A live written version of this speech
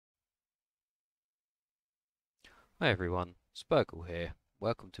Hi everyone, Spurgle here.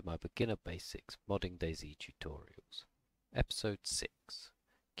 Welcome to my Beginner Basics Modding DayZ tutorials. Episode 6,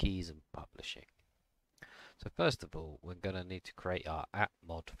 Keys and Publishing. So first of all, we're going to need to create our app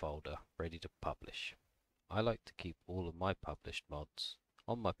mod folder ready to publish. I like to keep all of my published mods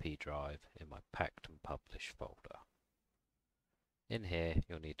on my P drive in my packed and published folder. In here,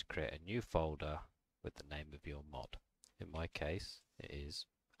 you'll need to create a new folder with the name of your mod. In my case, it is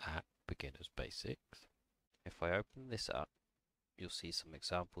App Beginners Basics. If I open this up, you'll see some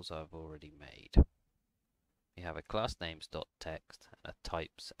examples I've already made. We have a class names.txt and a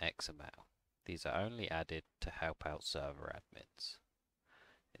types XML. These are only added to help out server admins.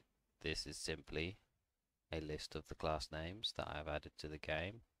 This is simply a list of the class names that I have added to the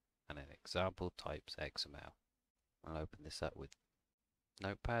game and an example types XML. I'll open this up with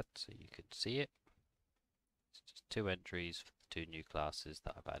Notepad so you can see it. It's just two entries for the two new classes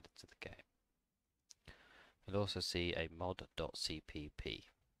that I've added to the game. You'll also see a mod.cpp.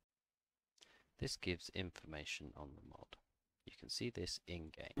 This gives information on the mod. You can see this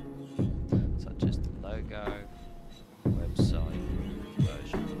in-game, such as the logo, website,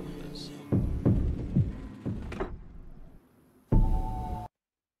 version numbers.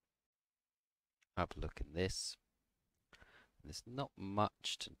 Have a look in this. There's not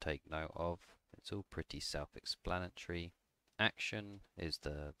much to take note of. It's all pretty self-explanatory. Action is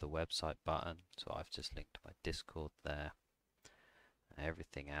the website button, so I've just linked to my Discord there.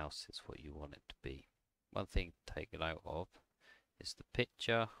 Everything else is what you want it to be. One thing to take note of is the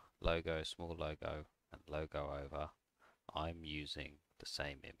picture, logo, small logo, and logo over. I'm using the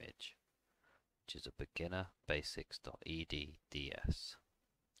same image, which is a beginner basics.eds.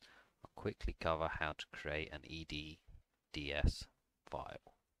 I'll quickly cover how to create an eds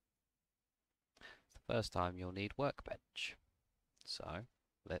file. The first time you'll need Workbench. So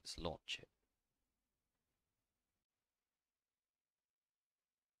let's launch it.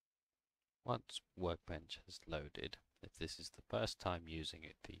 Once Workbench has loaded, if this is the first time using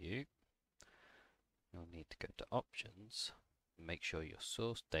it for you, you'll need to go to Options and make sure your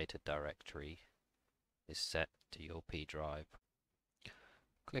source data directory is set to your P drive.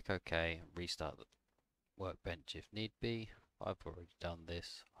 Click OK and restart the Workbench if need be. I've already done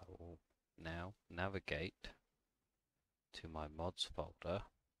this. I will now navigate to my mods folder,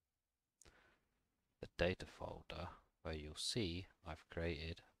 the data folder, where you'll see I've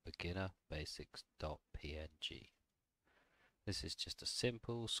created beginner basics.png. This is just a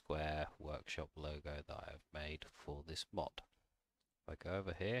simple square workshop logo that I have made for this mod. If I go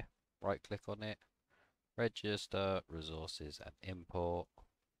over here, right click on it, register, resources and import,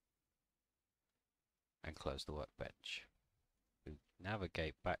 and close the workbench. We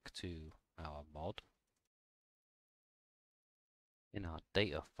navigate back to our mod. In our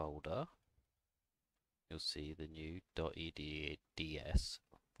data folder, you'll see the new .eds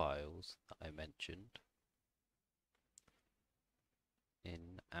files that I mentioned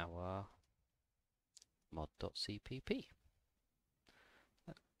in our mod.cpp.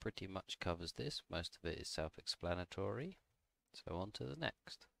 That pretty much covers this. Most of it is self-explanatory. So on to the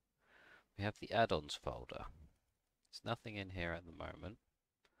next. We have the add-ons folder. There's nothing in here at the moment.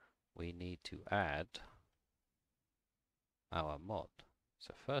 We need to add our mod.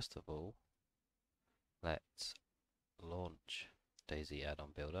 So first of all, let's launch DayZ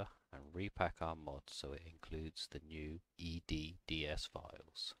add-on builder and repack our mod so it includes the new eds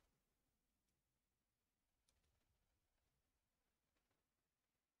files.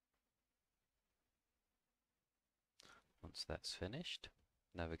 Once that's finished,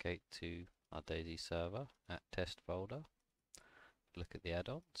 navigate to our DayZ server at test folder, look at the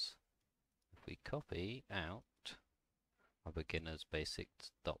add-ons. If we copy out our beginners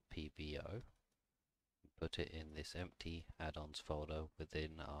basics.pvo and put it in this empty add-ons folder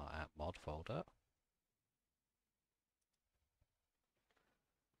within our app mod folder,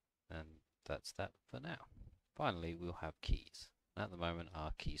 and that's that for now. Finally, we'll have keys. At the moment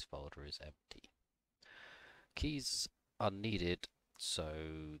our keys folder is empty. Keys are needed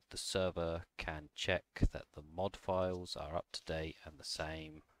so the server can check that the mod files are up to date and the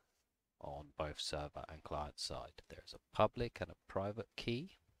same on both server and client side. There is a public and a private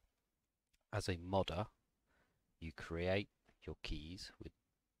key. As a modder, you create your keys with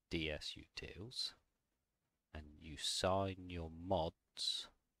dsutils and you sign your mods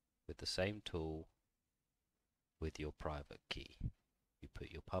with the same tool with your private key. You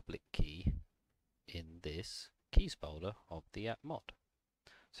put your public key in this keys folder of the app mod.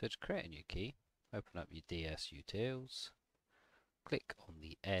 So to create a new key, open up your dsutils, click on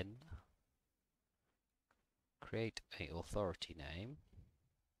the N, create a authority name,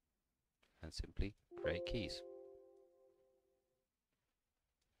 and simply create keys.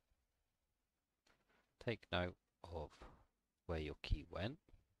 take note of where your key went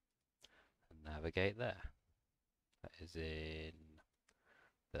and navigate there. That is in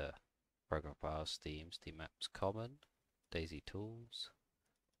the Program Files, Steam, Steam Apps Common, DayZ Tools,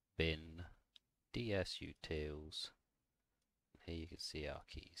 Bin, dsutils. Here you can see our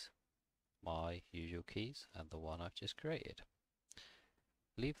keys. My usual keys and the one I've just created.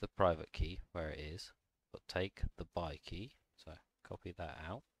 Leave the private key where it is, but take the by key, so copy that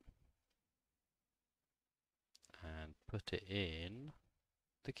out and put it in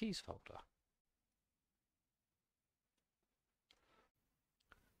the keys folder.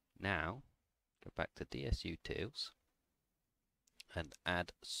 Now go back to dsutils and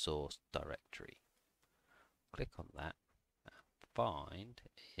add source directory. Click on that and find,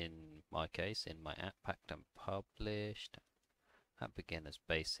 in my case, in my app packed and published, App Beginners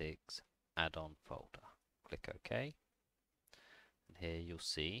Basics add-on folder. Click OK, and here you'll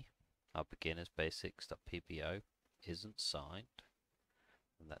see our Beginners Basics.ppo isn't signed,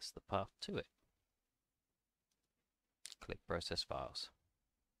 and that's the path to it. Click Process Files.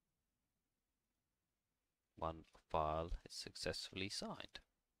 One file is successfully signed.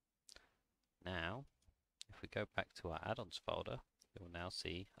 Now, if we go back to our add-ons folder, you'll now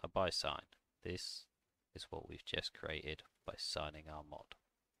see a by sign. This is what we've just created by signing our mod.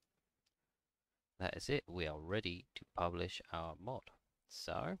 That is it. We are ready to publish our mod.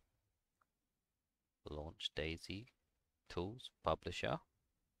 So, launch DayZ Tools Publisher,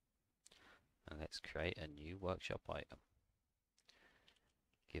 and let's create a new workshop item.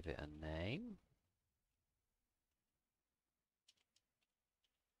 Give it a name.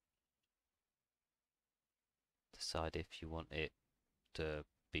 Decide if you want it to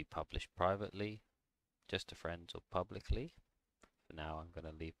be published privately, just to friends, or publicly. For now I'm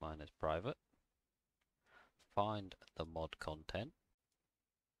going to leave mine as private. Find the mod content.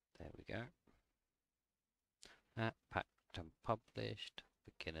 There we go. App packed and published,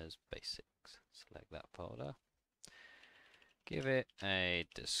 Beginners Basics. Select that folder. Give it a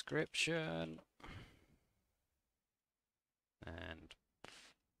description and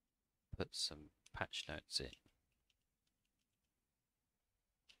put some patch notes in.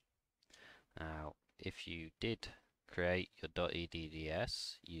 Now, if you did create your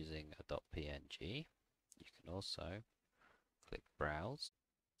 .edds using a .png, you can also click Browse,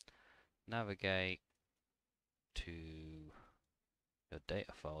 navigate to your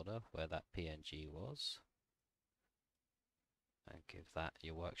data folder where that PNG was, and give that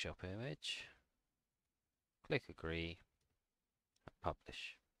your workshop image. Click Agree and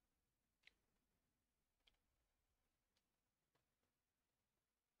Publish.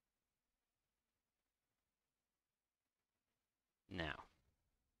 Now,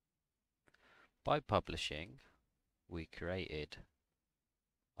 by publishing, we created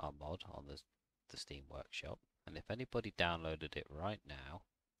our mod on the Steam Workshop, and if anybody downloaded it right now,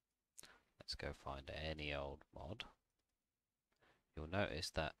 let's go find any old mod, you'll notice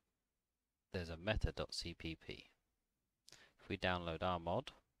that there's a meta.cpp. If we download our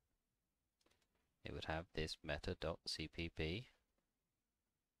mod, it would have this meta.cpp,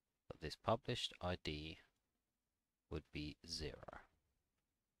 but this published ID would be 0.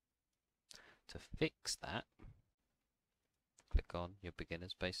 To fix that, click on your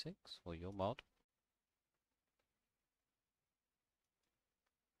Beginners Basics or your mod,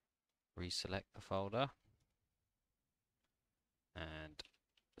 reselect the folder, and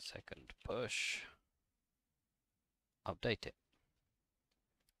second push, update it.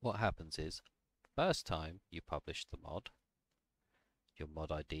 What happens is, first time you publish the mod, your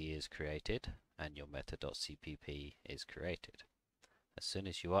mod ID is created and your meta.cpp is created. As soon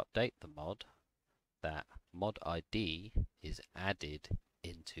as you update the mod, that mod ID is added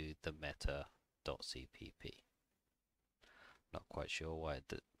into the meta.cpp. Not quite sure why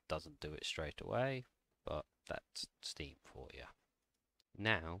it doesn't do it straight away, but that's Steam for you.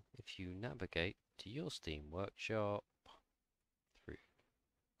 Now, if you navigate to your Steam Workshop through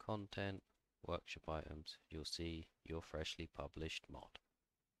Content, Workshop Items, you'll see your freshly published mod.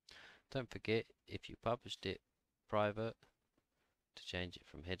 Don't forget, if you published it private, to change it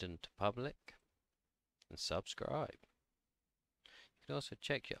from hidden to public, and subscribe. You can also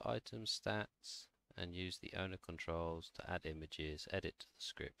check your item stats and use the owner controls to add images, edit the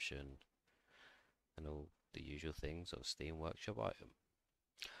description, and all the usual things of Steam Workshop item.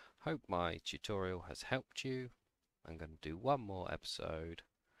 Hope my tutorial has helped you. I'm going to do one more episode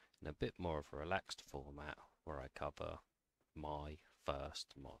in a bit more of a relaxed format where I cover my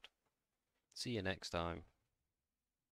first mod. See you next time.